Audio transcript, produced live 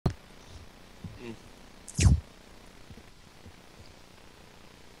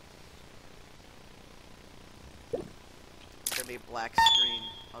be a black screen.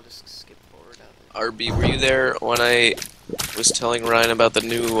 I'll just skip forward of it. RB, were you there when I was telling Ryan about the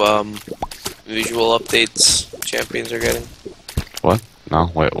new visual updates champions are getting? What? No,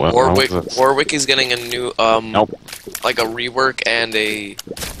 wait, what? Warwick is getting a new Nope. like a rework and a.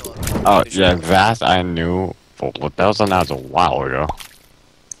 Oh yeah, that I knew. But that was announced a while ago.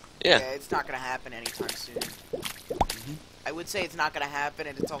 Yeah. It's not gonna happen anytime soon. I would say it's not gonna happen,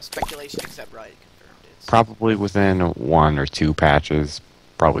 and it's all speculation except Riot confirmed it. So. Probably within 1 or 2 patches.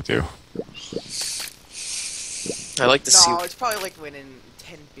 Probably 2. I like to see. No, it's probably like within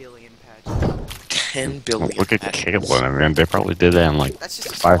 10 billion patches. 10 billion. Look at patches. Caitlyn. I mean, they probably did that in like That's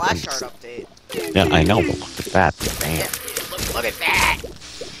just a 5 splash minutes. art update. Yeah, I know, but look at that. Man. Yeah, look at that!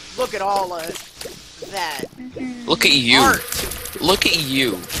 Look at all of that. Look at you. Art. Look at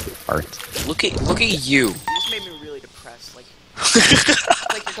you. Art. Look at you. You just made me really depressed. Like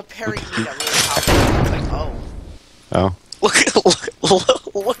you're comparing me to really popular. It's like, oh. Oh. Look at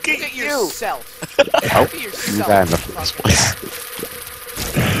Look at you. yourself. How Look at do yourself. that in the first place?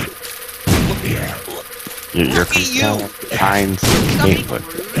 You're Look at you. kind Stop being Caitlyn.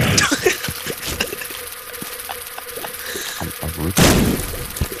 rude. I'm rude.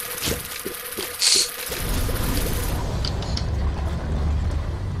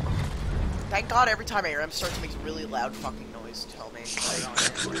 Thank God every time ARM starts it makes a really loud fucking noise to tell me.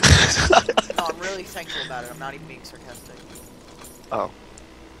 No, I'm really thankful about it. I'm not even being sarcastic. Oh.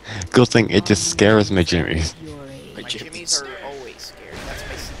 Good thing it just scares my jimmies. My jimmies are always scared. That's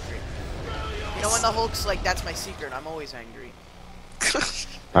my secret. You know when the Hulk's like, that's my secret, I'm always angry.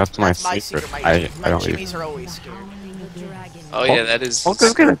 That's my That's my secret. secret. I My don't even. jimmies are always scared. Oh yeah, that is. Hulk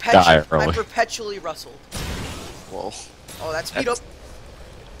is gonna die I'm early. perpetually rustled. Whoa. Oh, that's speed up. That's-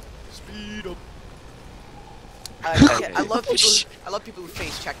 Speed up. I love people who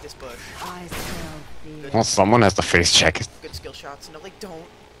face check this bush. Well, someone has to face check it. Good skill shots. No, they don't.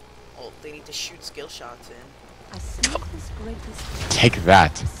 Oh, they need to shoot skill shots in. Take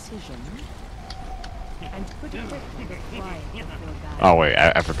that. Oh wait,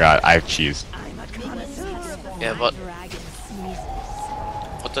 I forgot. I have cheese. Yeah, but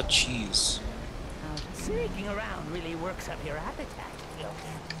what the cheese? Sneaking around really works up your appetite.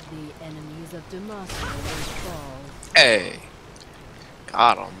 The enemies of Demacia will fall. Hey,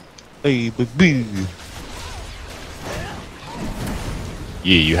 got him. Hey, baby.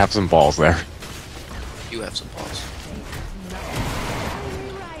 Yeah, you have some balls there. You have some balls.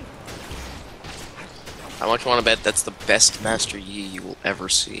 How much want to bet that's the best Master Yi you will ever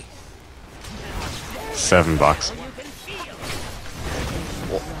see? $7.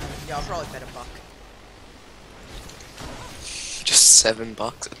 Yeah, I'll probably bet $1. Just $7.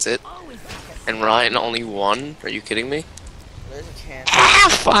 That's it. And Ryan only won? Are you kidding me? There's a chance. Ah,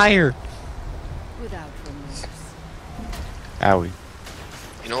 fire! Without remorse. Owie.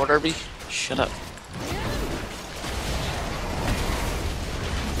 You know what, Irby? Shut up.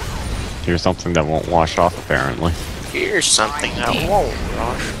 Here's something that won't wash off, apparently. Here's something I won't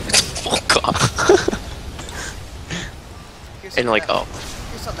rush. Oh god. Here's And something like, that- oh.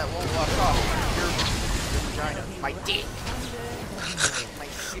 Here's something that won't wash off. Your vagina. My dick. My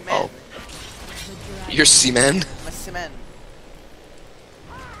cement. Oh. You're seaman? My cement.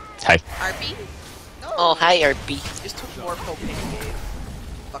 Hey. RB? No. Oh, hi, Irby. Just took more propane and gave.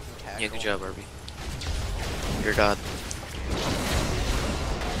 Fucking tackle. Yeah, good job, Irby. You're God.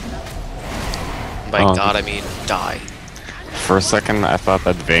 By God, I mean die. For a second, I thought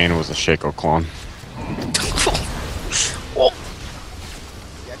that Vayne was a Shaco clone. Whoa.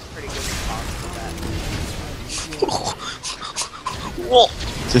 Yeah, it's pretty good response to that. Whoa.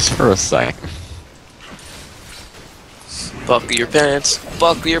 Just for a second. Buckle your pants.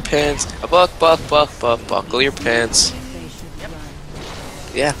 Buckle your pants. Buckle your pants.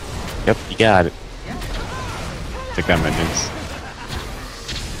 Yeah. Yep, you got it. Take that, minions.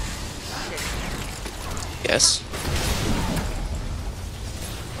 Yes.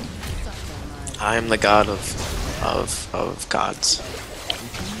 I am the god of gods.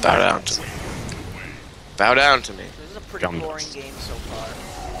 Bow down to me. Bow down to me. This is a pretty Gumdrops. boring game so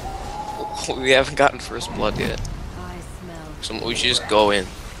far. We haven't gotten first blood yet. I smell. So we should just go in.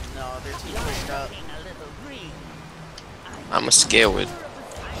 No, they're too pushed up. I'm a scarewid.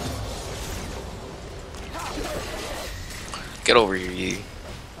 Get over here, ye.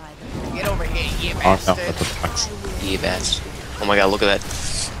 Get over here, you Oh no, bastard. that's a box. Ye bastard. Oh my god, look at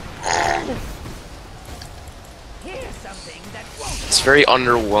that. Here's something that won't. It's very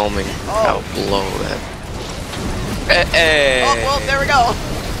underwhelming how low that. Hey. Oh, well, there we go.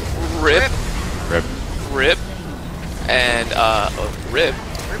 Rip. Rip. Rip. And rip.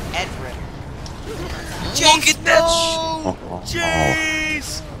 Rip and rip. Look at that. Oh, oh.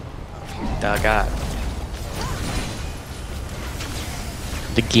 Jeez! The God.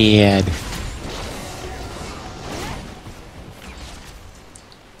 The Gad.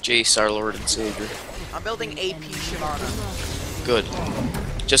 Jace, our Lord and Savior. I'm building AP Shyvana. Good.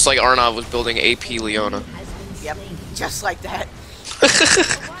 Just like Arnav was building AP Leona. Yep, just like that.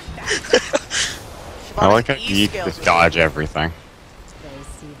 I like how Shyvana's you E-scales just are dodge really- everything.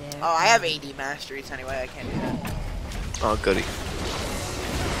 Oh, I have AD masteries anyway, I can't do that. Oh, goody.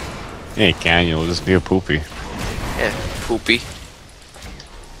 Yeah, you can. You'll just be a poopy. Yeah, poopy.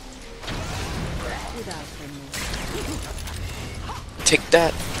 Take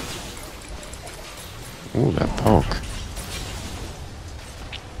that. Ooh, that poke.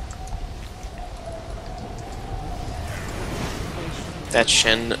 That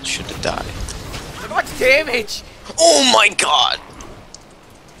Shen should have died. Look how much damage! Oh my God!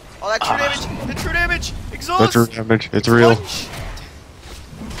 Oh, that true damage! The true damage! Exhaust! That's your damage. It's real. Punch.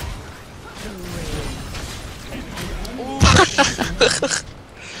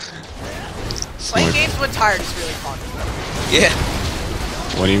 Playing games when tired is really fun. Yeah.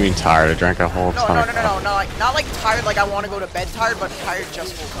 What do you mean tired? I drank a whole No, ton no, of no, no, no, no, like, not like tired like I want to go to bed tired, but tired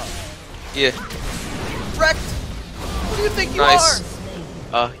just woke up. Yeah. Wrecked! Who do you think you Nice.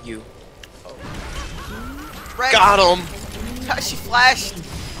 are? You. Wrecked. Got him! She flashed.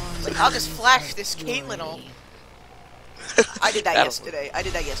 Like, I'll just flash this Caitlyn all. I did that That'll yesterday.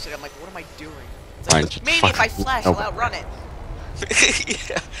 I'm like, what am I doing? It's Fine, like, just maybe if I fucking flash, over. I'll outrun it.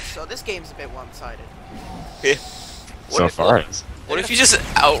 Yeah. So this game's a bit one-sided. Yeah. So far, it's What if you just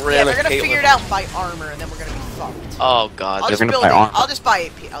outran Yeah, a we're gonna Caitlyn? figure it out by armor, and then we're gonna be fucked. Oh God. I'll they're just gonna build buy it. armor. I'll just buy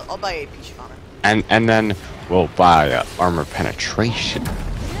AP. I'll buy AP Shyvana. and then we'll buy armor penetration.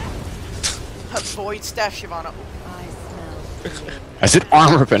 Void Staff Shyvana. I said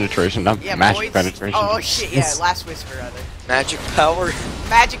armor penetration, not Yeah, magic Void. penetration. Oh shit! Yeah, Last Whisper rather. Magic power.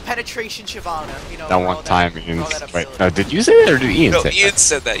 Magic penetration Shyvana. You know. That for all one time, for Ian. all that Wait, ability. no, did you say it or did Ian No, say Ian that?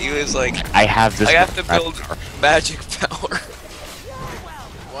 said that. He was like, I have this. I have to magic build power. magic power.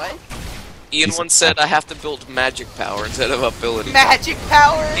 What? Ian He's once said I have to build magic power instead of ability. Magic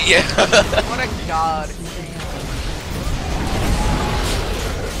power. Yeah. What a god.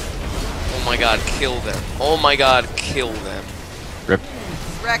 Oh my God, kill them. Oh my God, kill them. Rip.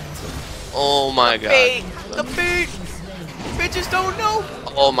 Wrecked. Oh my God. Bait. The bait. Bitches don't know.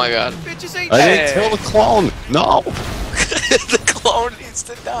 Oh my God. Bitches ain't I shit. didn't kill the clone. No, The clone needs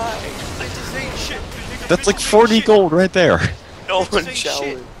to die. Bitches ain't shit. Nigga, that's like bitches ain't 40 shit. gold right there. No Bitches one ain't shall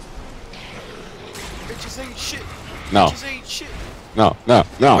shit. live. Bitches ain't shit. No, Bitches ain't shit. no, no,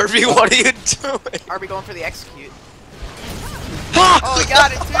 no. Murphy, what are you doing? Are we going for the execute? Oh, we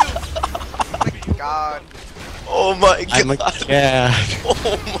got it too. Oh my god. Oh my God. I'm like, yeah.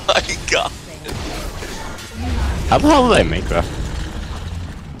 Oh my God. How the hell did I make that?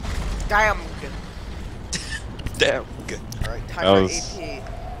 Damn good. Damn good. Alright, time That for was- AP. Okay,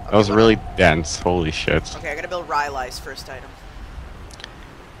 That was what- really dense. Holy shit. Okay, I gotta build Rylai's first item.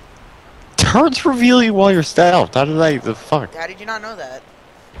 Turrets reveal you while you're stealthed. How did I? The fuck? How did you not know that?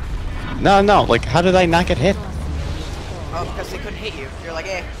 No, no. Like, how did I not get hit? Oh, because they couldn't hit you. You're like,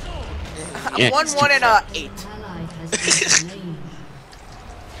 eh. Yeah, 1, it's 1, and Ally 8. has been slain.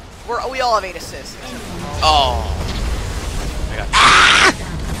 We all have 8 assists. Oh.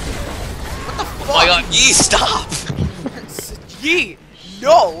 What the fuck? Oh my God. Yee, stop. Yee!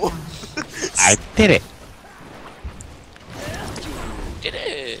 No! I did it. Did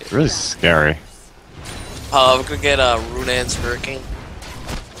it. Really scary. We're gonna get Runan's Hurricane.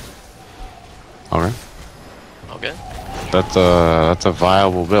 Okay. Okay. That's a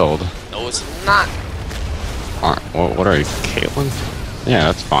viable build. No, it's not. Alright. What are you, Caitlyn? Yeah,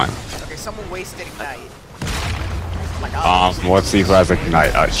 that's fine. Okay, someone wasted Ignite. Oh my god. What's the classic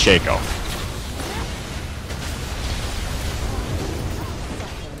Ignite? Shaco.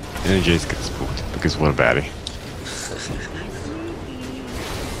 And Jace gets spooked because what a baddie.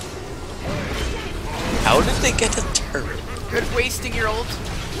 How did they get a turret? Good wasting your ult.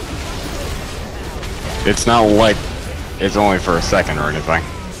 It's not like it's only for a second or anything.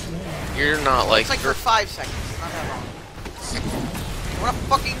 You're not like. It's like for 5 seconds. Not that long. What a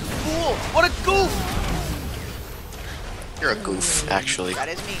fucking fool! What a goof! You're a goof, actually. That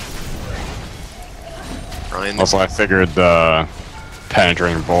is me. Ryan. Also, I figured the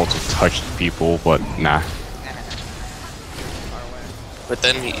penetrating bolts would touch people, but nah. Far away. But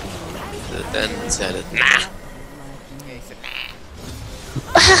then he said it. Nah. Yeah, he said, nah.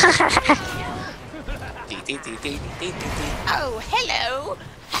 Oh, hello!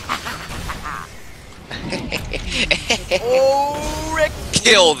 Oh, Rick!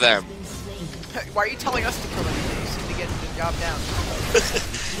 Kill them. Why are you telling us to kill them? You seem to get the job down.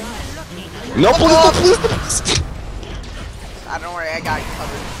 No, please. Don't worry, I got you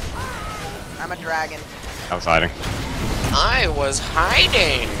covered. I'm a dragon. I was hiding. I was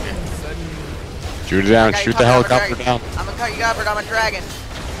hiding. Shoot it down. I got you Shoot the covered, helicopter I'm a down. dragon. I'm gonna cut you covered. I'm a dragon.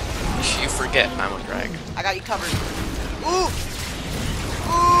 You forget I'm a dragon. I got you covered. Ooh!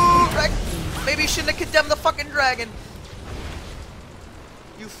 Ooh! Right. Maybe you shouldn't have condemned the fucking dragon.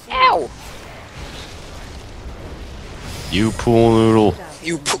 You fool. Ow! You pool noodle.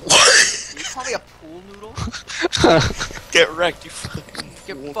 You You call me a pool noodle? get wrecked, you fucking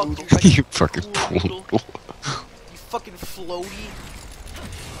Get fool fucked, noodle. You fucking pool noodle. You fucking floaty.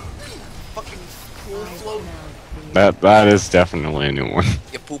 Fucking pool float. That is definitely a new one.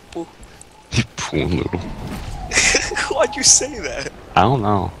 You poo poo. You pool noodle. Why'd you say that? I don't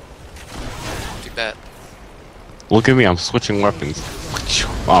know. Do that. Look at me, I'm switching weapons.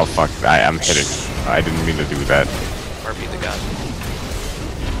 Oh fuck, I'm hitting. I didn't mean to do that. RB the god.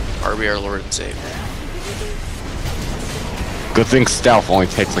 RB our Lord and Savior. Good thing stealth only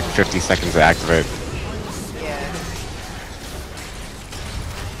takes like 50 seconds to activate. Yeah.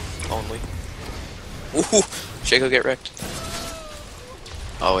 Only. Ooh, Shaco get wrecked.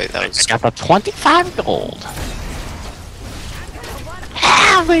 Oh wait, that was. I got the 25 gold.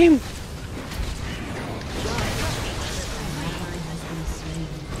 Have him!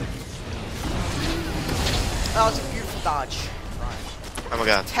 That was a beautiful dodge. Oh my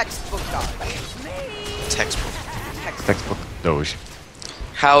god. Textbook dodge. Textbook. Textbook Doge.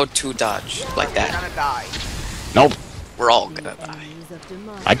 How to dodge like You're that. gonna die. Nope. We're all gonna die. Enemies of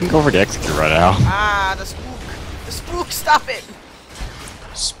Demacia. I can go for the execute right now. Ah, the spook. The spook, stop it!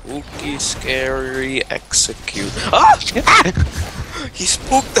 Spooky, scary, execute. Ah! He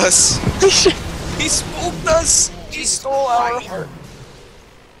spooked us! He spooked us! He stole our heart.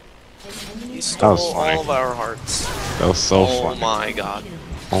 He stole funny. all of our hearts. That was so Oh fun. my god.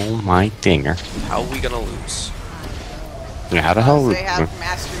 Oh my dinger. How are we gonna lose? Yeah, how the hell? They have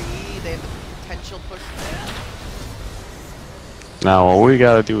Master Yi, they have the potential push. Now all we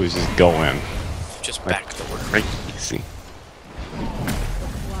gotta do is just go in. Just back the word. Right easy.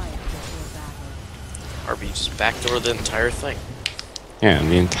 Quiet before battle. RB just backdoor the entire thing. Yeah, and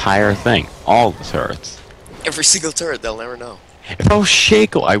the entire thing. All the turrets. Every single turret, they'll never know. If I was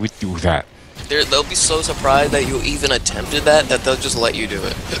Shaco, I would do that. They'll be so surprised that you even attempted that they'll just let you do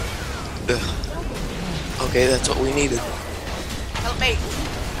it. Okay, that's what we needed. Help me!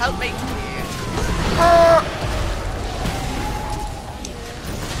 Help me!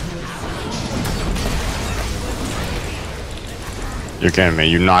 You're kidding me.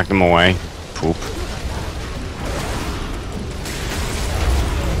 You knocked him away. Poop.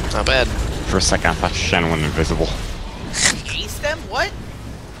 Not bad. For a second, I thought Shen went invisible. Ace them? What?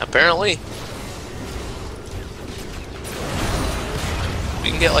 Apparently. We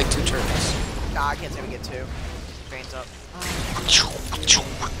can get like 2 turns. Nah, I can't say we get 2. Drains up.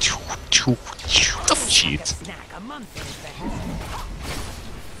 Cheats. Snack a month is the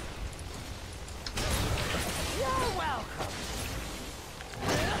You're welcome.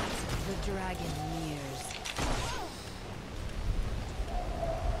 The dragon nears.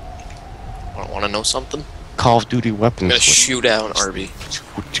 Want to know something? Call of Duty I'm weapons. gonna shoot down RB.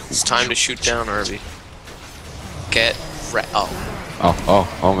 It's time to shoot down RB. Get oh.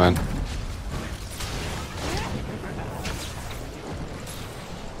 Oh man.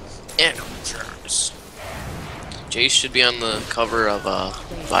 And germs. Jace should be on the cover of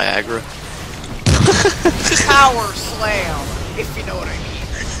Viagra. Power slam, if you know what I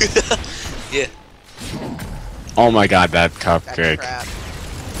mean. Yeah. Oh my god, that That's cupcake. crap.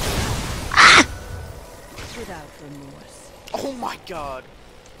 Without remorse. Oh my god.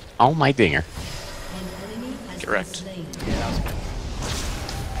 Oh my dinger. Correct.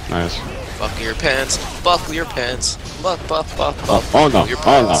 Nice. Buckle your pants. Buckle your pants. Buck. Oh no. Your Oh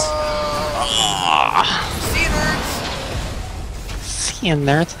pants. See nerds? no. Seeing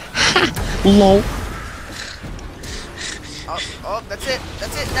nerds. Low. Oh, that's it.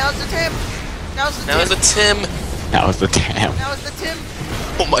 That's it. Now's the Tim. Now's the Now Tim. is a Tim. That was the damn. Now is the Tim.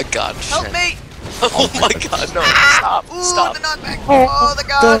 Oh my god. Help Shen. me. Oh my god, no. Stop. Ooh, Stop. the knockback. Oh, the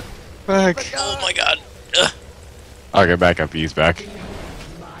god. Back. The Oh god. my god. Okay, back up. He's back.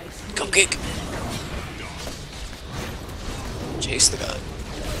 Cupcake. Chase the god.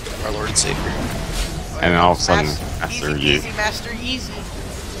 Our Lord and Savior. And all of a sudden, Master Master Easy, Yi. easy, Master Easy.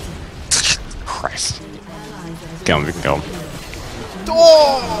 Christ. Kill him. We can kill him.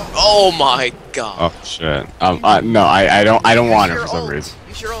 Oh! Oh my god. Oh shit. No, I don't want her for some reason.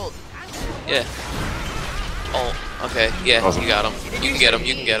 Use your ult. Yeah. Oh, okay. Yeah, Awesome. you got him. You can get him.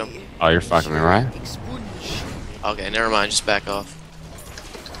 You can get him. Oh, you're fucking me, right? Sponge. Okay, never mind. Just back off.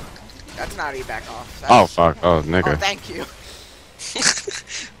 That's not a back off. That's... Oh fuck. Oh Oh, nigga. thank you.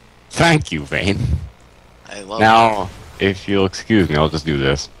 Thank you, Vane. I love Now, if you'll excuse me, I'll just do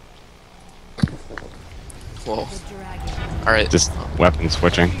this. that. Whoa. The dragon. All right. Just weapon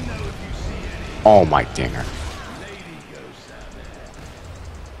switching. Oh my dinger.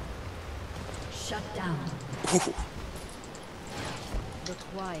 Shut down. The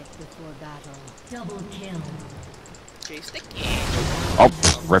quiet before battle. Double kill. J-stick. Oh,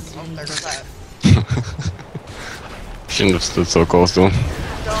 rip. Oh, there goes that. Shouldn't have stood so close to him.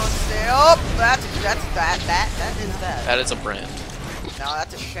 Don't stay up. That is that. That is a brand. No,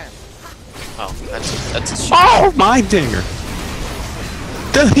 that's a Shen. Oh, that's a shit. Oh my dinger.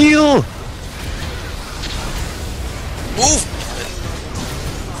 The heal. Move.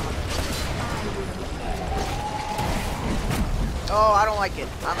 Oh, I don't like it.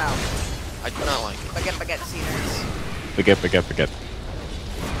 I'm out. I do not like it. Baguette, Cedars. Baguette.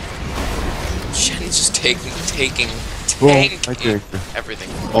 Shit, he's just taking Oh, my tanking dinger. everything.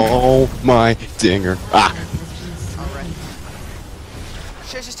 Oh my dinger. Ah. Alright.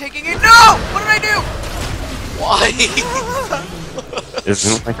 Shit's just taking it. No! What did I do? Why?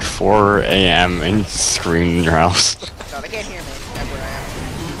 Isn't it like 4 a.m. and you scream in your house? No, they can't hear me. That's where I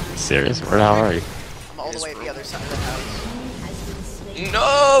am. Serious? Where the hell are you? I'm all the way at the other side of the house.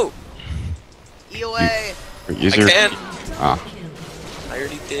 No! EOA. Use I your... can't. Ah. I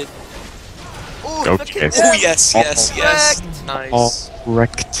already did. Ooh, Go the Chase. Oh yes, yes, yes. Wrecked. Nice. All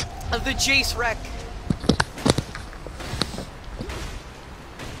wrecked. The Jace wreck.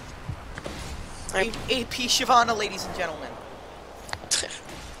 AP Shyvana, ladies and gentlemen.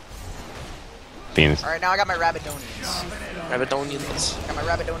 Penis. Alright, now I got my Rabadonians. Rabadonians. Got my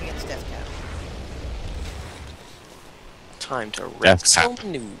Rabadonians death cap. Time to wreck Death some Pap.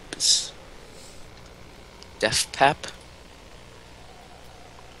 noobs. Death Pap?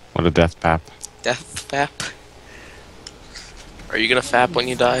 What a death pap. Death Pap? Are you gonna fap when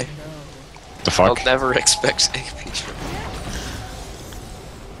you die? The I'll fuck? never expect AP.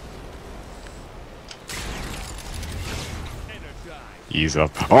 Ease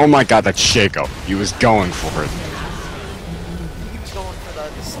up. Oh my god, that Shaco. He was going for it. He was going for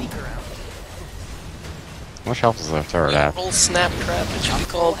the sneak around. How much health does that turret have? Roll snap crap, it should be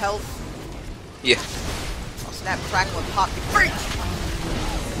Full called. health. Yeah. I'll snap, crackle, and pop you. Break!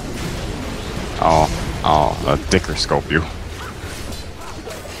 Oh, a dicker scope you.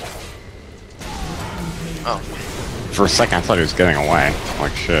 Oh. For a second, I thought he was getting away.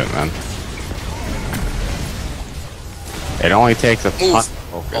 Like shit, man. It only takes a Move. ton of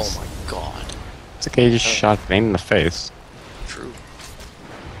focus. Oh my god. It's okay, you just shot Vane in the face. True.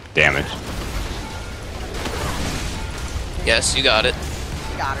 Damage. Yes, you got it.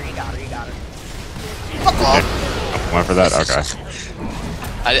 You got her, you got her, you got her. Fuck off! Went for that? Okay.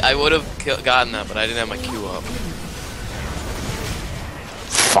 I would have gotten that, but I didn't have my Q up.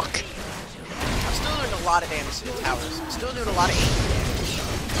 Fuck. I'm still doing a lot of damage to the towers. I'm still doing a lot of aim damage.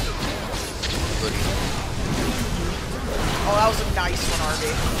 Good. Oh, that was a nice one,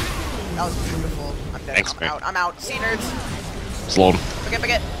 RB. That was beautiful. I'm dead. Thanks, I'm man. out. I'm out. See, nerds. Slow him.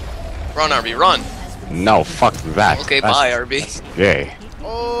 Baguette. Run, RB, run! No, fuck that. Okay, That's bye, RB. Yay.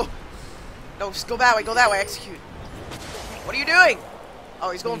 Oh. No, just go that way. Go that way. Execute. What are you doing? Oh,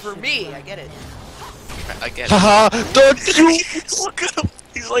 he's going for me. I get it. I get it. Haha, don't you! Look at him!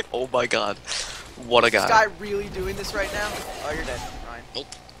 He's like, oh my god. What a Is this guy. guy really doing this right now? Oh, you're dead. Ryan. Nope.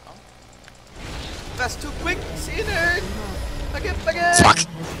 Oh. That's too quick. See you, nerd. Baguette. Fuck.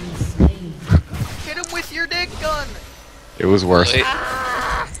 Hit him with your dick gun. It was worse. Wait.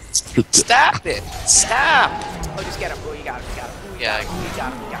 Stop it! Stop! Oh, just get him. Oh, you got him. You got him. Ooh, you Yeah, got him. You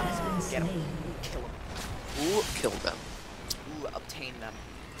got him. You got him. Get him. Kill him. Ooh, kill them. Ooh, obtain them.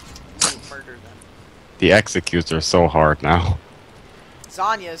 Ooh, murder them. The executes are so hard now.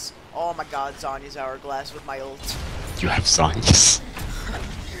 Zanya's. Oh my god, Zanya's hourglass with my ult. You have Zanyas.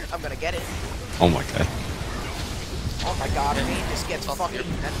 I'm gonna get it. Oh my god. Oh my god, I mean, just gets fucking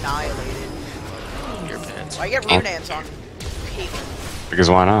annihilated. Your pants. I get Runans on Caitlyn Because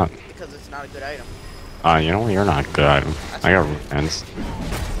why not? because it's not a good item. You know, you're not good item. I got root ends.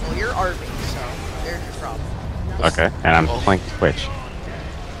 Well, you're RB, so there's your problem. Okay, and I'm playing Twitch.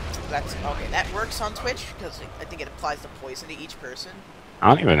 That's okay. That works on Twitch because I think it applies the poison to each person. I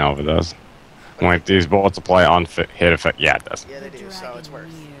don't even know if it does. Wait, these bullets apply on hit effect. Yeah, it does. Yeah, they do, so it's worth.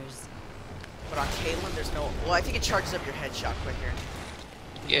 Years. But on Caitlyn, there's no. Well, I think it charges up your headshot quicker.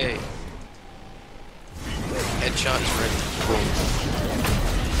 Yay. Headshot is ready. Boom.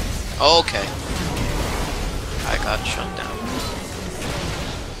 Okay. I got shut down.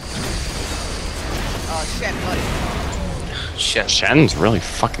 Shen, buddy. Shit. Shen's really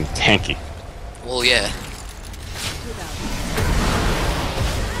fucking tanky. Well, yeah.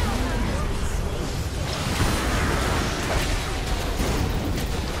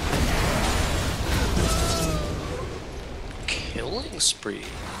 Killing spree.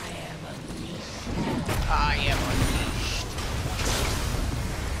 I am unleashed.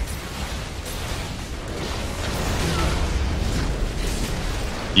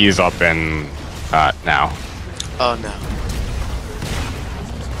 He's up in now. Oh no.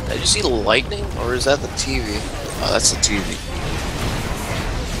 Did you see lightning, or is that the TV? Oh, that's the TV.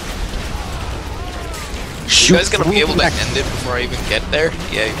 You guys gonna be able to end it before I even get there?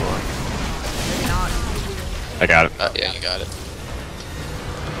 Yeah, you are. Maybe not. I got it. Yeah, you got it.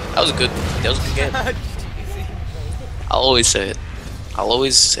 That was a good. That was a good game. Easy. I'll always say it. I'll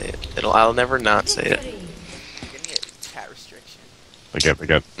always say it. I'll never not say it. You're gonna get chat restriction. We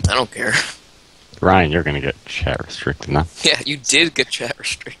good. I don't care. Ryan, you're gonna get chat restricted now. Yeah, you did get chat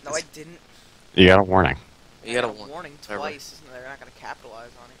restricted. No, I didn't. You got a warning. You got a warning twice. Isn't they're not gonna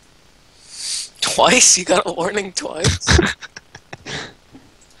capitalize on it. Twice? You got a warning twice?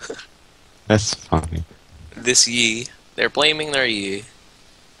 That's funny. This Yi. They're blaming their Yi.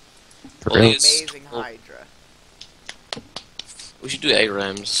 Really? Amazing Hydra. We should do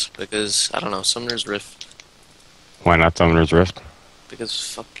ARAMs because, I don't know, Summoner's Rift. Why not Summoner's Rift? Because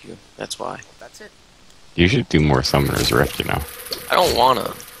fuck you. That's why. That's it. You should do more Summoner's Rift, you know. I don't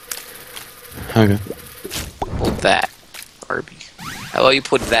wanna. Okay. Well, that. Arby. How about you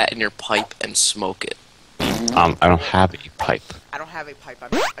put that in your pipe and smoke it? I don't have a pipe. I don't have a pipe.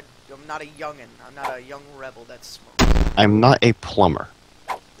 I'm not a youngin'. I'm not a young rebel that smokes. I'm not a plumber.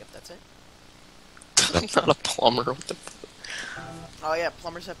 Yep, that's it. I'm not a plumber. What the Oh yeah,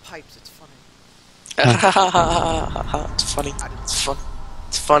 plumbers have pipes. It's funny. It's funny. It's fun.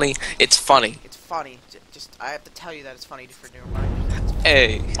 It's funny. It's funny. It's funny. Just I have to tell you that it's funny for new reminders.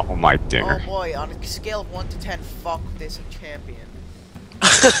 Hey. Oh my Oh dinger. boy, on a scale of 1 to 10, fuck this champion.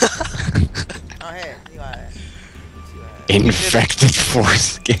 Oh hey, you Infected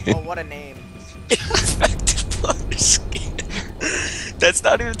foreskin. Oh, what a name. Infected foreskin. That's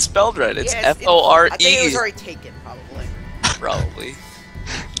not even spelled right. It's Yeah, F-O-R-E. I think it was already taken, probably. Probably.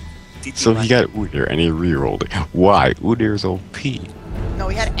 So he got Udyr and he rerolled it. Why? Udyr's OP. No,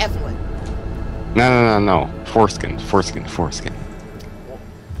 he had Evelyn. No. Foreskin.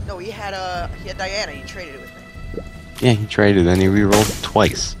 No, he had Diana. He traded it with me. Yeah, he traded, then he rerolled it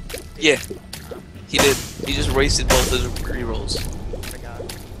twice. Yeah. He did. He just wasted both his rerolls. Oh my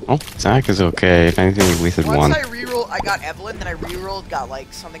god. Oh, Zach is okay. If anything, he wasted Once one. I rerolled, I got Evelyn. Then I rerolled, got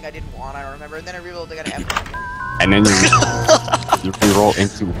like something I didn't want. I don't remember. And then I rerolled, I got Evelyn again. And then you reroll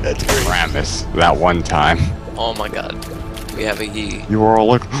into Ramus that one time. Oh my god. We have a Yi. You were all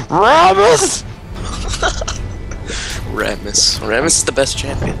like, Ramus! Ramus. Ramus is the best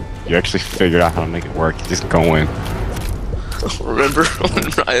champion. You actually figured out how to make it work. You just go in. Remember when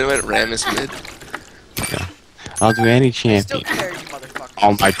Ryan went Ramus mid? Yeah. I'll do any Still champion. cares, you motherfucker.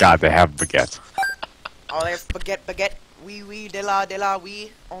 Oh my god, they have baguette. Oh, they have baguette. Oui, de la,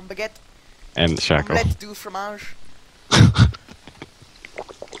 oui, on baguette. And Shackle. Omelette du fromage.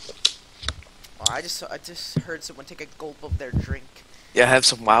 Oh, I just heard someone take a gulp of their drink. Yeah, have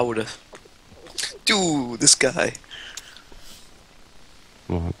some Wowda. Dude, this guy.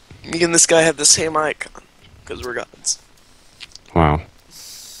 What? Me and this guy have the same icon. Because we're gods. Wow.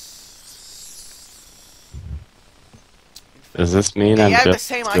 Does this mean I'm You have the just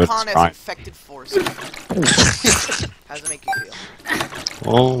same good icon as trying- infected force. How does it make you feel?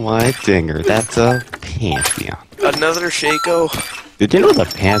 Oh my dinger, that's a Pantheon. Another Shaco. Did you know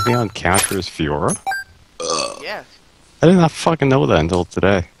that Pantheon counters Fiora? Yeah. I did not fucking know that until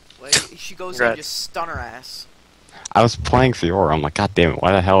today. Like, she goes in and just stun her ass. I was playing Fiora, I'm like, god damn it,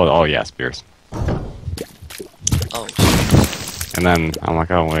 why the hell? Oh yeah, Spears. Oh. And then I'm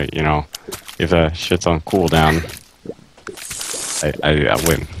like, oh wait, you know, if that shit's on cooldown, I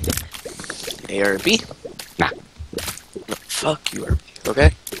win. ARB? Nah. No, fuck you, RB.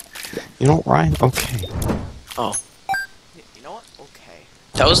 Okay? You know what, Ryan? Okay. Oh. You know what? Okay.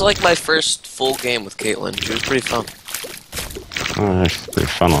 That was like my first full game with Caitlyn. It was pretty fun. Oh, that's pretty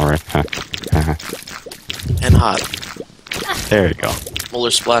fun already. And hot. There you go.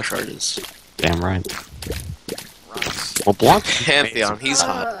 Muller Splash Artist. Damn right. Runs. Well, Blanc Pantheon, he's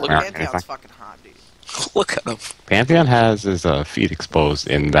hot. Look, Yeah. Pantheon's fucking hot, dude. look at him. Pantheon has his feet exposed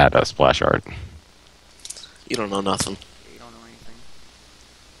in that splash art. You don't know nothing. You don't know anything.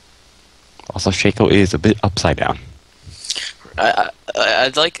 Also, Shaco is a bit upside down.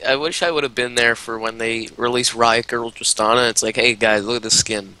 I wish I would have been there for when they released Riot Girl Tristana. It's like, hey guys, look at this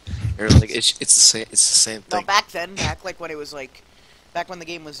skin. Or like it's the same. It's the same No, thing. back then, back when it was like, back when the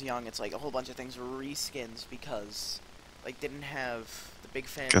game was young, it's like a whole bunch of things were reskins because, like, didn't have the big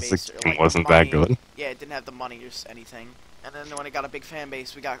fan Guess base. the Or, game like, wasn't money. that good. Yeah, it didn't have the money or anything. And then when it got a big fan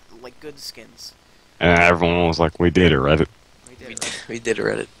base, we got like good skins. And everyone was like, "We did it, Reddit." We did. We it. did, we did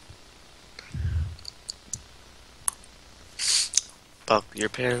Reddit. Buckle your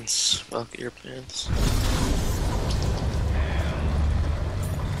pants. Buckle your pants.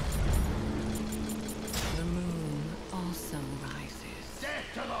 The moon also rises.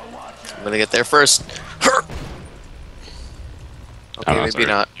 I'm gonna get there first. Okay, Oh, maybe sorry.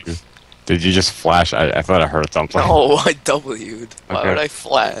 not. Did you just flash? I thought I heard something. No, I W'd. Why Okay. would I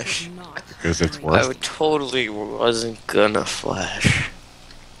flash? Not Because it's I worse. would totally wasn't gonna flash.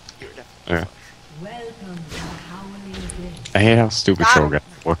 You were definitely Yeah. welcome to the howling day. I hate how stupid Got him. Shogun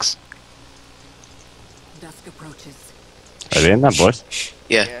looks. Dusk approaches. Are they in that bush?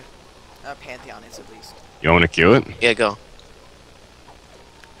 Yeah, Pantheon is at least. You want to kill it? yeah, go.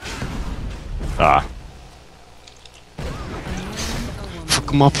 Ah.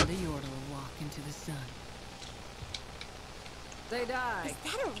 Fuck 'em up. They die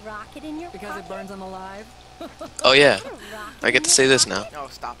Is that a rocket in your because pocket? it burns them alive. Oh yeah, Is that a rocket I get in to your say this pocket? now. No,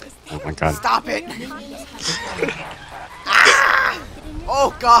 stop it. Oh my god. Stop it! In your pocket?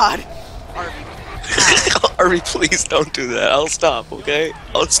 Oh God! Arby. Arby, please don't do that. I'll stop, okay?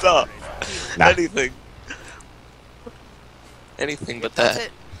 I'll stop. Nah. Anything. Anything but That's that.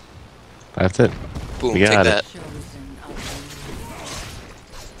 it. That's it. Boom, We take got that. it. Chosen of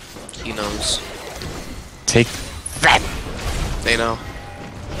He knows. Take that. They know.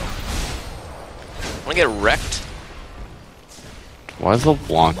 Wanna get wrecked? Why is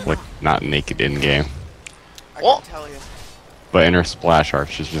LeBlanc like not naked in game, I Oh. can tell you. but in her splash art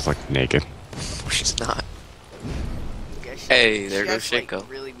she's just like naked? She's not. Yeah, Hey, there she goes has, like, Shaco.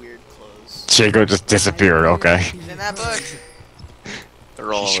 really weird clothes. Shaco just disappeared. Okay. She's in that bush.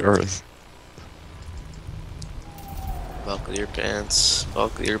 They're all She sure is. Buckle your pants.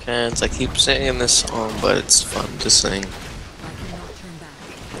 Buckle your pants. I keep singing this song, but it's fun to sing. I cannot turn back.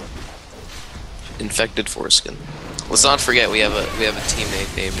 Infected Foreskin. Let's not forget we have a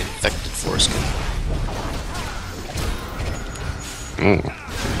teammate named Infected Foreskin. Mm.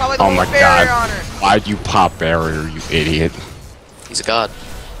 Probably the Oh whole my barrier god. on her. Why'd you pop barrier, you idiot? He's a god.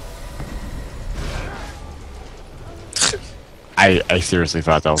 I seriously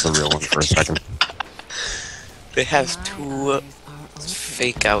thought that was a real one for a second. They have two Eyes are open.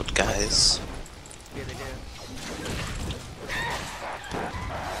 fake out guys. Yeah, they do.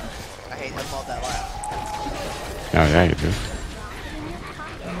 I hate them all that laugh. Oh yeah, you do.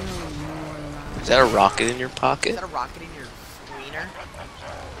 Is that a rocket in your Is pocket? that a rocket in your wiener?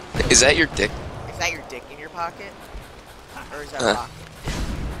 Is that your dick? Is that your dick in your pocket? Or is that Huh. a rocket?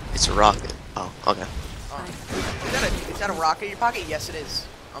 It's a rocket. Oh, okay. Oh. Is that a rocket in your pocket? Yes, it is.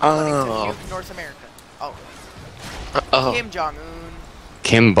 I'm Oh. Nuke North America. Oh. Oh, Kim Jong-un.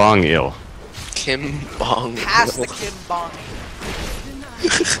 Kim Bong Il. Kim Bong. Pass the Kim Bong.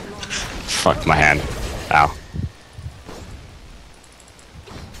 Fuck my hand. Ow.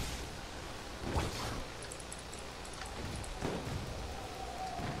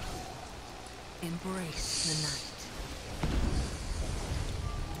 Embrace the night.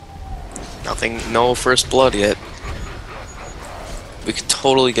 Nothing. No first blood yet. We could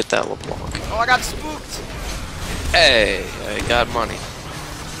totally get that LeBlanc. Oh, I got spooked. Hey, I got money.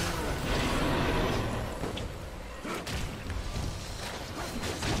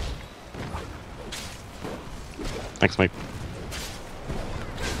 Thanks, Mike.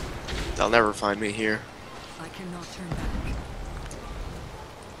 They'll never find me here. I cannot turn back.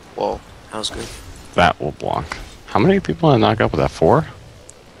 Whoa, that was good. That will block. How many people did I knock up with that? 4?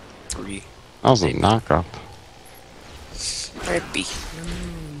 3. That was a knock up. Alright, B.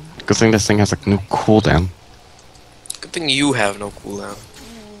 Good thing this thing has a new cooldown. Good thing you have no cooldown.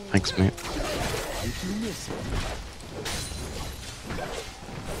 Thanks, mate.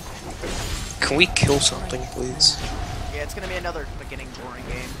 Can we kill something, please? Yeah, it's gonna be another beginning boring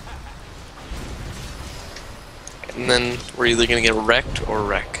game. And then we're either gonna get wrecked or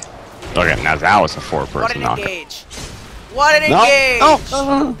wreck. Okay, now that was a What 4-person an knock. engage! What an No! engage!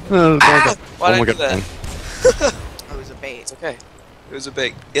 No! Ah! Why'd I my do god. that? Oh, it was a bait. It's okay. It was a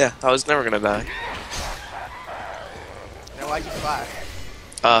big. Yeah, I was never gonna die. Now why'd you flash?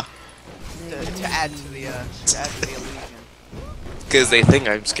 To add to the illusion. Because they think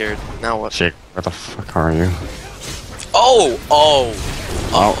I'm scared. Now what? Shake, where the fuck are you? Oh! Oh!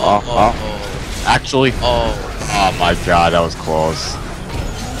 Oh. Actually, Oh! oh my god, that was close.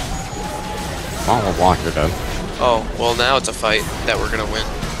 Oh, LeBlanc, you're dead. Oh, well now it's a fight that we're gonna win.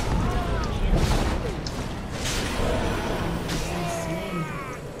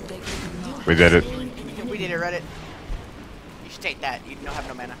 We did it. We did it, Reddit. You should take that. You don't have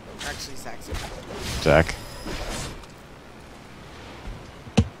no mana. Actually, Saxon. Jack.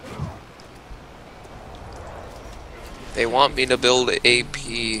 They want me to build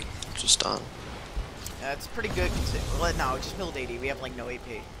AP just on. It's pretty good. Well, no, just build AD. We have like no AP.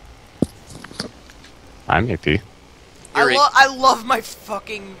 I'm AP. I love my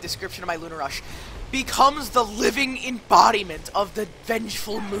fucking description of my Lunar Rush. Becomes the living embodiment of the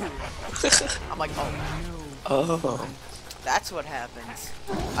vengeful moon. I'm like, oh no. Oh. That's what happens.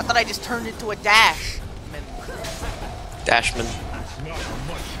 I thought I just turned into a dash. Dashman.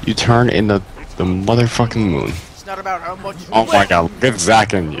 You turn into the motherfucking moon. It's not about how much. Oh my god, look at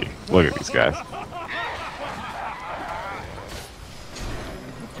Zach and you. Look at these guys.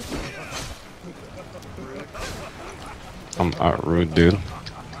 I'm a rude dude.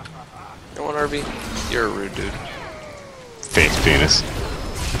 You want RB? You're a rude dude. Face penis.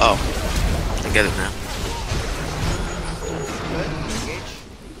 Oh. I get it now.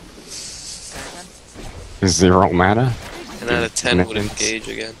 Zero mana? 10 out of 10 would engage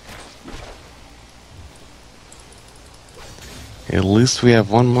again. At least we have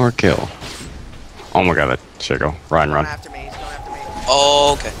one more kill. Oh my god, that Chico. Run, He's run. going after me. He's going after me.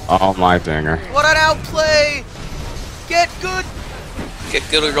 Oh, okay. Oh my dinger. What an outplay! Get good! Get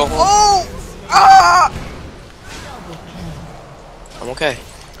good or go home. Oh! Ah! I'm okay.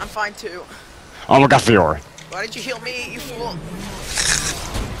 I'm fine too. Oh my god, Fiora. Why did you heal me, you fool?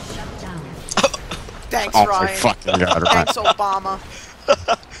 Thanks, Oh my Ryan. fucking god, Ryan. Thanks, Obama.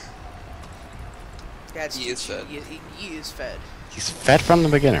 That's He is fed. He is fed. He's fed from the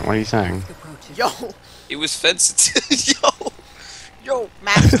beginning. What are you saying? Yo, He was fed since yo.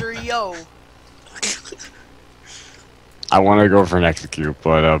 Master Yo. I want to go for an execute,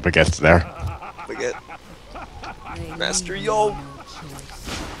 but Baguette's there. Forget. Master Yo.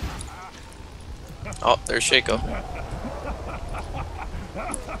 Oh, there's Shaco.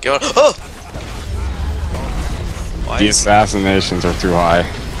 Go on. Oh! Why The is assassinations are too high.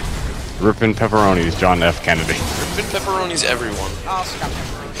 Rippin' pepperonis, John F. Kennedy. Rippin' pepperonis everyone? Oh, stop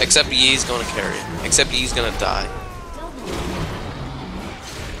pepperoni. Except Yee's gonna carry it. Except Yee's gonna die.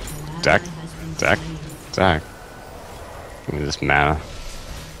 Zach. Give me this mana.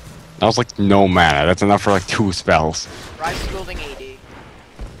 That was like no mana. That's enough for like 2 spells. Rise is building AD.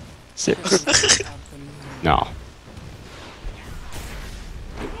 Seriously. No.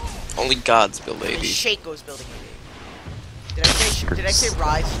 Only gods build And AD. Shaco's building AD. Did I say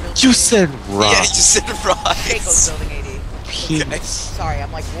Rise is building You AD? said Yeah, rock. you said Shaco's rise. building AD. Penis. Sorry,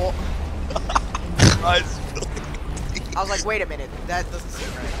 I'm like, what? Rise building. I was like, wait a minute, that doesn't seem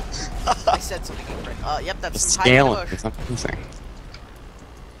right. I said something incorrect. Yep, that's It's some high scaling. push. It's not missing.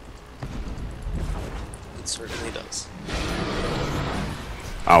 It certainly does.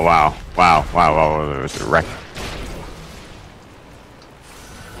 Oh wow. Wow. It's a wreck.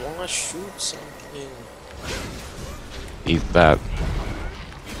 I wanna shoot something. Eat that.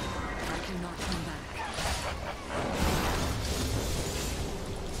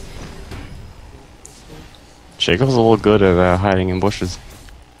 Jacob's a little good at hiding in bushes.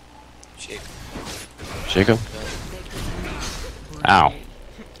 Shaco. Jacob? Ow.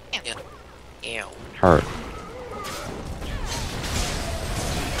 Ew. Hurt.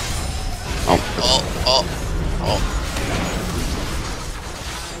 Oh. Oh.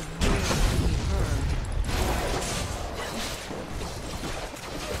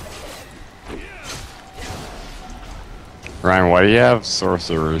 Ryan, why do you have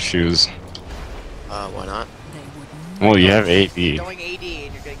sorcerer shoes? Why not? Well, you have 8E. Going AD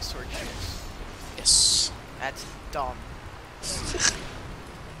and you're getting sword shoes. Yes. That's dumb.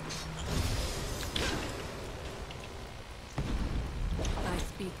 I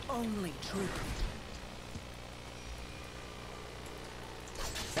speak only truth.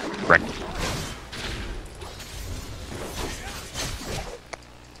 Wreck.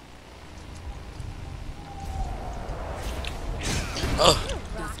 Oh.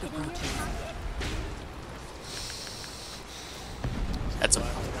 That's a.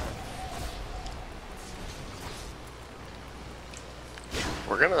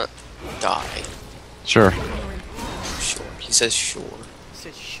 We're gonna die. Sure. Sure. He says sure. He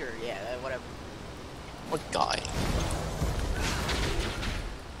said, sure, yeah, whatever. What guy?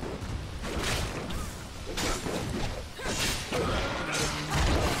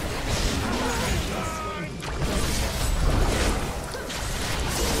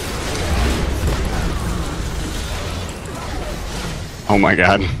 Oh my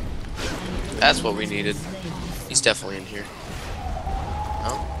god. That's what we needed. He's definitely in here.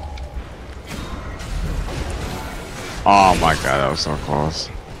 No? Oh my god, that was so close.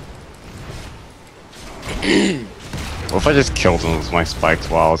 What if I just killed him with my spikes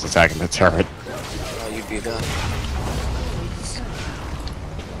while I was attacking the turret? Oh, you'd be done.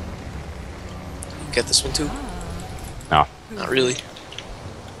 Get this one too? No. Not really.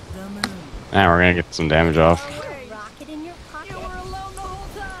 Now we're gonna get some damage off. Rocket in your pocket. You were alone the whole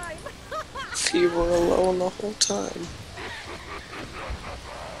time. You were alone the whole time.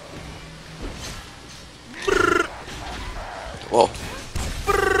 Whoa.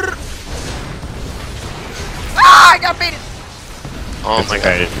 Ah, I got baited. Oh It's my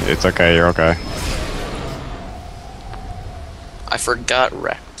okay. god. It's okay. You're okay. I forgot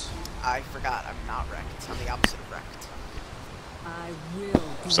wrecked. I forgot. I'm not wrecked. I'm the opposite of wrecked. I will.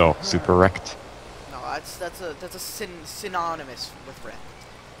 Be So her. super wrecked. No, that's a synonymous with wrecked.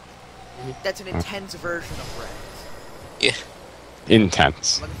 That's an intense version of wrecked. Yeah.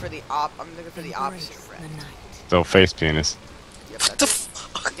 Intense. I'm looking for the opposite of wrecked. So face penis. Yep, What the that's it.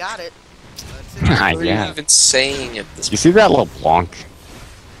 fuck? You got it. That's it. Ah, What are yeah. you even saying at this You see that little blonk?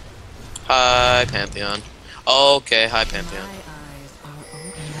 Hi, Pantheon. Okay, hi, Pantheon. My eyes are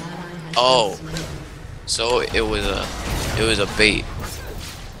open. That eye has Oh. been slain. So it was a bait.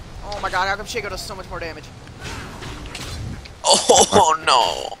 Oh my god, how come Shaco does so much more damage? Oh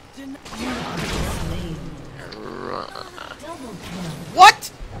no! Slain.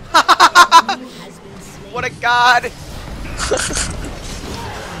 What? Has been slain. What a god!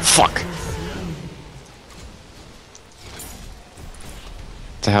 Fuck.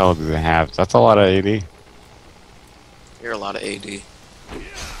 What the hell do they have? That's a lot of AD. You're a lot of AD.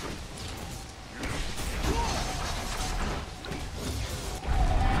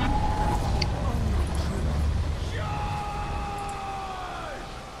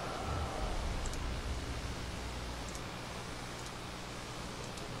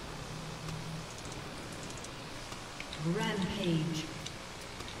 Rampage.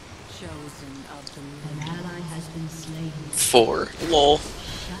 Chosen of the An ally has been slain. 4. Lol.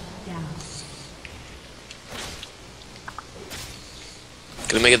 Shut down.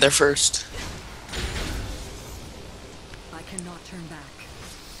 Gonna make it there first. I cannot turn back.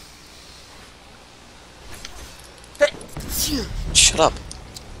 Shut up.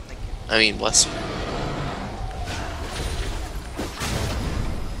 I mean, bless you.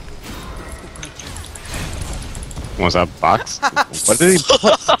 Was that box? What did he put?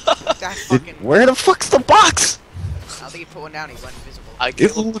 That fucking. Where the fuck's the box? I don't think he put one down, he went invisible. I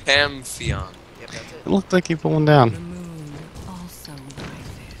killed Pantheon. Yep, that's it. It looked like he put one down. The moon also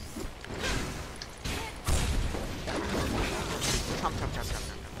rises. Chomp, chomp, chomp, chomp,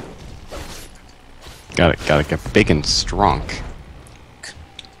 chomp. Gotta get big and strong.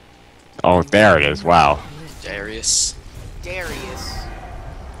 Oh, there it is. Wow. Darius. Darius.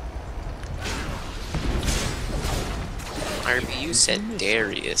 RB, you said He did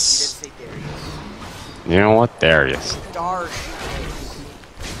Darius. say Darius. You know what? There he is. Darsh.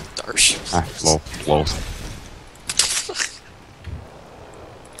 Darsh. Ah, low.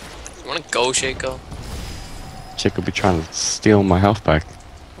 You wanna go, Shaco? Chick will be trying to steal my health back.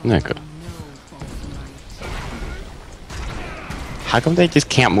 Isn't that good? No false light. How come they just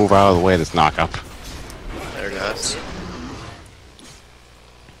can't move out of the way of this knock-up? There it goes.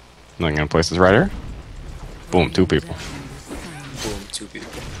 I'm gonna place this right here. Boom, 2 people. Boom, 2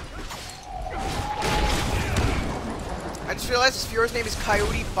 people. I just realized this viewer's name is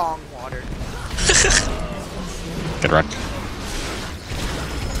Coyote Bongwater. Get wrecked.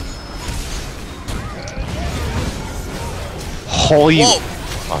 Holy. Whoa!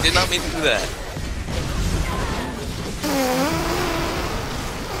 Fuck. Did not mean to do that.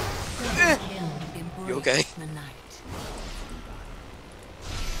 You okay? The night.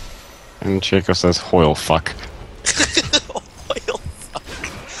 And Chico says, "Hoil fuck." Oil fuck.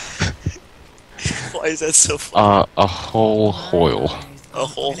 Why is that so funny? A whole hoil. A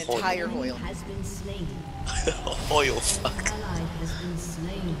whole An entire Hoyle. Has been slain. oil fuck. Ally has been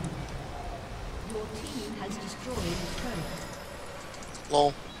slain. Your team has destroyed a turret.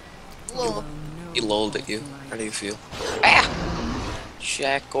 Lol. Lol. He lolled at you. How do you feel? Ah!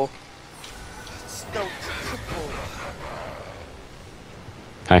 Shackle. Still triple.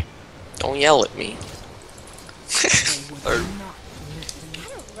 Hey. Don't yell at me. Or, Got a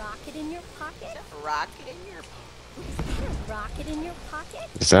rocket in your pocket? Rocket in your Got a rocket in your pocket?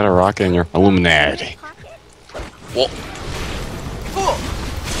 Is that a rocket in your Illuminati? Pocket? well, fool.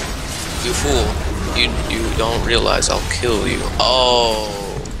 you fool. You don't realize I'll kill you. Oh,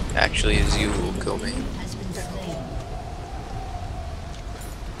 actually, it's you who will kill me. Has been slain.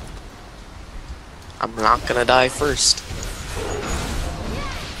 I'm not gonna die first.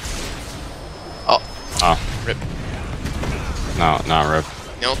 Oh, Oh, rip. no, not rip.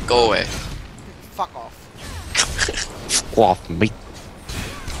 No, go away. Fuck off. off me.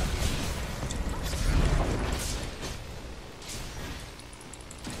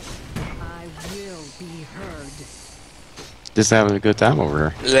 I will be heard. Just having a good time over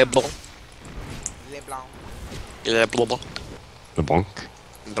here. Le bon. Le Blanc. Le bon. The bonk.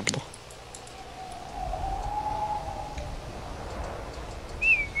 Le bon.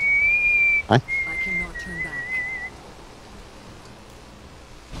 Hi. I cannot turn back.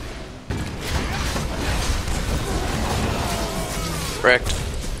 Correct.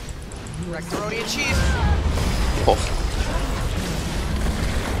 Macaroni and cheese. Oh.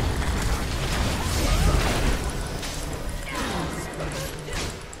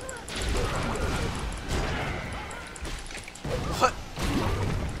 What?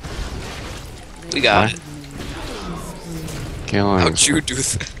 We got it. Killing. How'd you do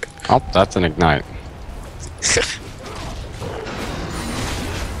that? Oh, that's an ignite.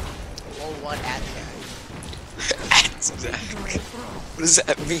 Oh, what at that? What does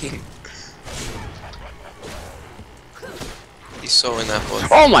that mean? He's so in that one.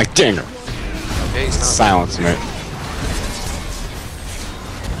 Oh my dinger! Okay, he's not. Silence me.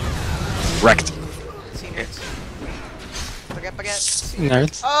 Wrecked. Teammates. Baguette.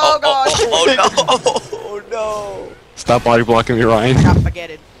 Nerds. Oh, God. Oh no! Oh no! Stop body blocking me, Ryan. I got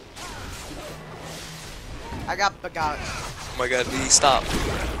baguetted. I got baguette. Oh my god, please stop.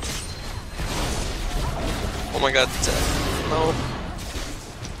 Oh my god, no.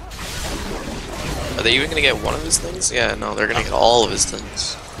 Are they even gonna get one of his things? Yeah, no, they're gonna get all of his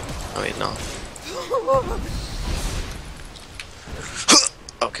things. Oh wait, no.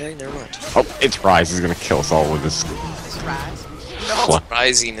 Okay, never mind. Oh, it's Rise. He's gonna kill us all with this. This rise. What?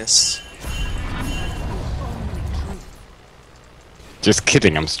 Risiness. Just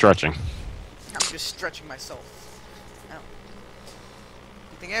kidding. I'm stretching. I'm just stretching myself. I don't.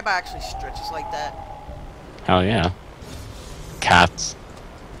 You think anybody actually stretches like that? Hell yeah. Cats.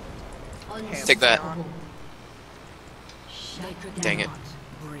 Take that. Sacred Dang it. heart.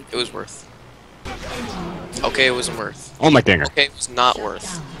 It was worth. Okay, it wasn't worth. Oh my dinger. Okay, it was not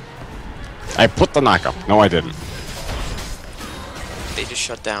worth. I put the knockup. No, I didn't. They just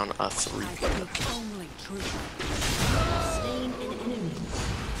shut down a 3. Only truth. Slain an enemy.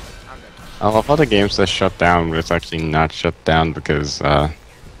 I love how the game says shut down, but it's actually not shut down because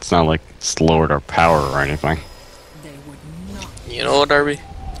it's not like it's lowered our power or anything. They would not. You know what, Darby?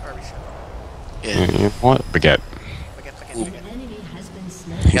 Or we should. Yeah, You know what? Baguette. Baguette. An enemy has been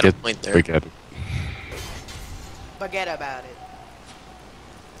slain. you got a Get point there. Baguette. Baguette about it.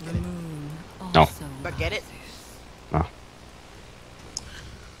 The moon No. also Baguette it. No.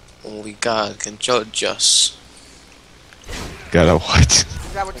 Only God can judge us. Got a what?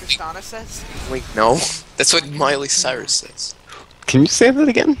 Is that what Tristana says? Wait, no. That's what Miley Cyrus says. Can you say that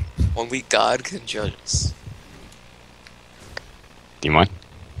again? Only God can judge us. Do you mind?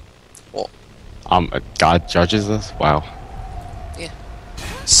 Well, God judges us? Wow. yeah.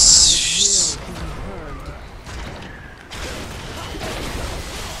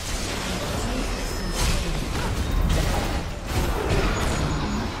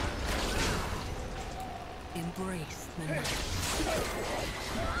 embrace the night.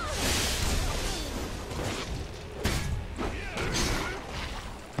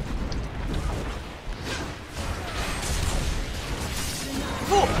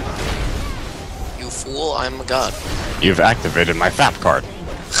 You fool, I'm a god. You've activated my FAP card.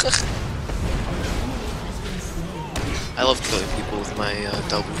 I love killing people with my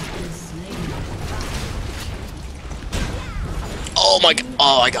double. Oh my god.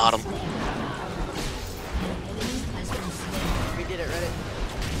 Oh, I got him. We did it,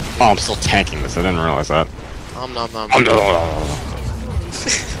 Reddit. Oh, I'm still tanking this. I didn't realize that. Nom nom nom.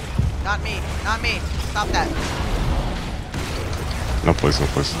 Not me. Not me. Stop that. No, please, no,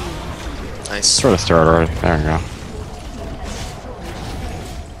 please. Nice. Throw the start already. There we go.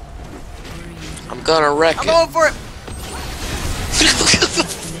 I'm gonna wreck I'm it. going for it.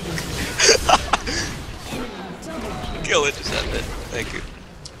 Kill it, just end it. Thank you.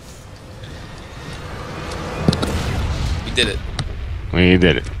 We did it. We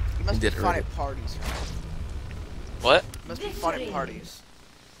did it. You must be Did it fun right. at parties. What? You must be fun at parties.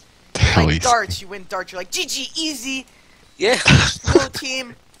 Hell, Like he's- darts, you win darts, you're like, GG, easy, Yeah. blue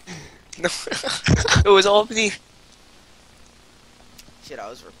team. No. It was all me. Shit, I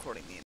was recording the